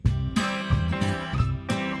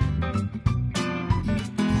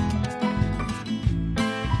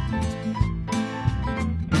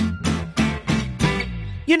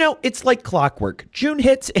It's like clockwork. June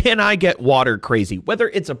hits and I get water crazy. Whether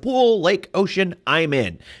it's a pool, lake, ocean, I'm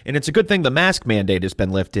in. And it's a good thing the mask mandate has been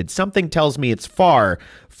lifted. Something tells me it's far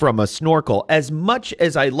from a snorkel. As much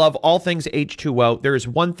as I love all things H2O, there is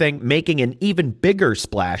one thing making an even bigger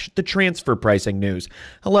splash, the transfer pricing news.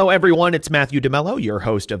 Hello, everyone. It's Matthew DeMello, your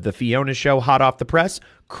host of The Fiona Show, hot off the press,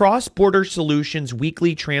 Cross-Border Solutions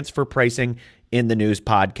Weekly Transfer Pricing in the News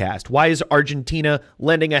podcast. Why is Argentina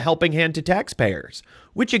lending a helping hand to taxpayers?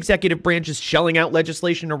 Which executive branch is shelling out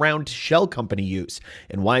legislation around shell company use?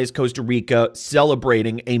 And why is Costa Rica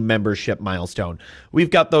celebrating a membership milestone? We've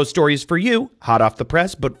got those stories for you, hot off the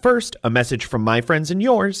press. But first, a message from my friends and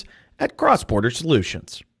yours at Cross-Border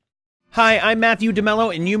Solutions. Hi, I'm Matthew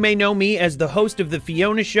DeMello, and you may know me as the host of the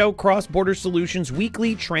Fiona Show Cross-Border Solutions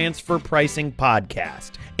Weekly Transfer Pricing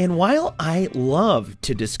Podcast. And while I love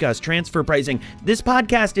to discuss transfer pricing, this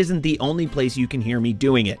podcast isn't the only place you can hear me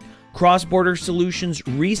doing it. Cross-Border Solutions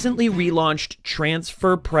recently relaunched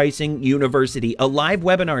Transfer Pricing University, a live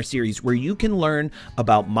webinar series where you can learn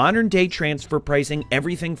about modern-day transfer pricing,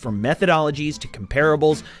 everything from methodologies to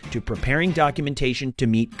comparables to preparing documentation to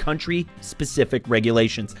meet country-specific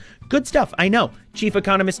regulations. Good stuff, I know. Chief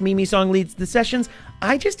Economist Mimi Song leads the sessions.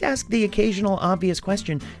 I just ask the occasional obvious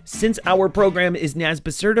question. Since our program is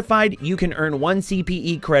NASBA certified, you can earn 1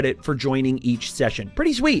 CPE credit for joining each session.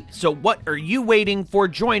 Pretty sweet. So what are you waiting for?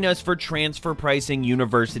 Join us for Transfer Pricing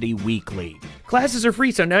University Weekly. Classes are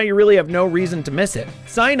free, so now you really have no reason to miss it.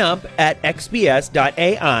 Sign up at xbs.ai/TPU.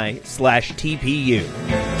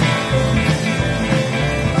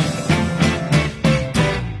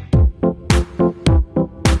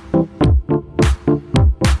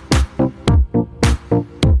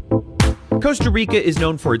 Costa Rica is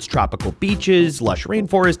known for its tropical beaches, lush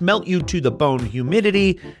rainforest, melt-you-to-the-bone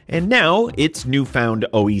humidity, and now its newfound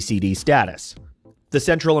OECD status. The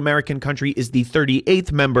Central American country is the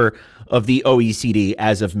 38th member of the OECD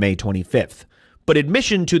as of May 25th. But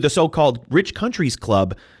admission to the so-called Rich Countries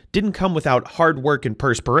Club didn't come without hard work and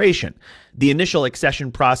perspiration. The initial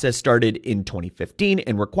accession process started in 2015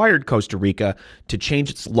 and required Costa Rica to change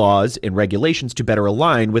its laws and regulations to better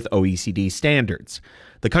align with OECD standards.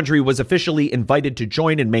 The country was officially invited to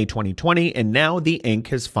join in May 2020, and now the ink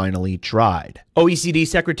has finally dried. OECD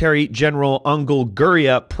Secretary General Angel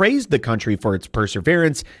Gurria praised the country for its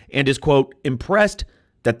perseverance and is, quote, impressed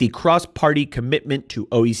that the cross-party commitment to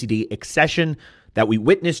OECD accession that we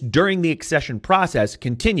witnessed during the accession process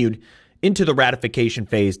continued into the ratification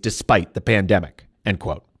phase despite the pandemic, end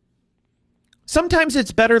quote. Sometimes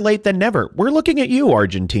it's better late than never. We're looking at you,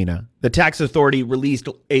 Argentina. The tax authority released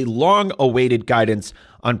a long-awaited guidance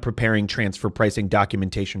on preparing transfer pricing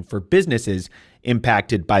documentation for businesses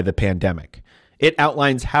impacted by the pandemic. It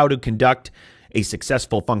outlines how to conduct a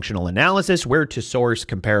successful functional analysis, where to source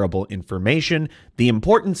comparable information, the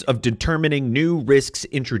importance of determining new risks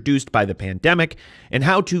introduced by the pandemic, and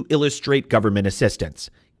how to illustrate government assistance.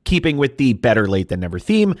 Keeping with the better late than never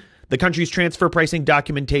theme, the country's transfer pricing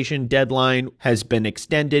documentation deadline has been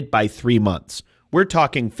extended by 3 months. We're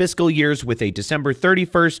talking fiscal years with a December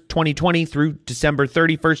 31st, 2020 through December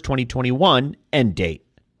 31st, 2021 end date.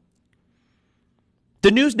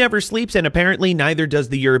 The news never sleeps, and apparently neither does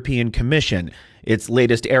the European Commission. Its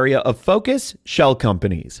latest area of focus, shell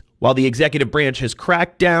companies. While the executive branch has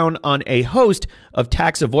cracked down on a host of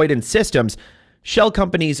tax avoidance systems, shell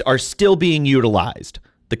companies are still being utilized.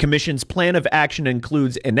 The Commission's plan of action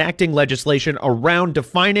includes enacting legislation around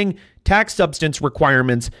defining tax substance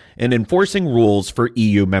requirements and enforcing rules for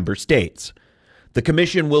EU member states. The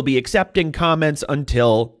Commission will be accepting comments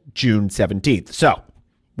until June 17th. So,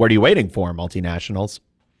 what are you waiting for, multinationals?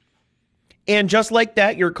 And just like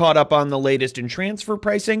that, you're caught up on the latest in transfer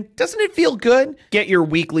pricing. Doesn't it feel good? Get your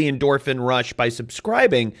weekly endorphin rush by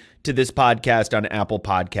subscribing to this podcast on Apple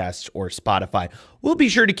Podcasts or Spotify. We'll be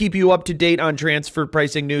sure to keep you up to date on transfer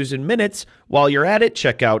pricing news in minutes. While you're at it,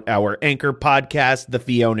 check out our anchor podcast, The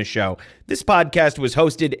Fiona Show. This podcast was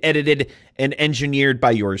hosted, edited, and engineered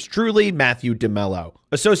by yours truly, Matthew DeMello.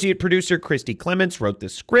 Associate producer Christy Clements wrote the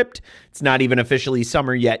script. It's not even officially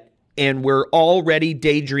summer yet, and we're already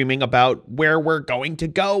daydreaming about where we're going to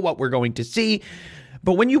go, what we're going to see.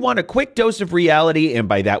 But when you want a quick dose of reality, and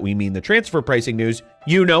by that we mean the transfer pricing news,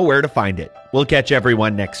 you know where to find it. We'll catch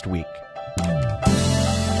everyone next week.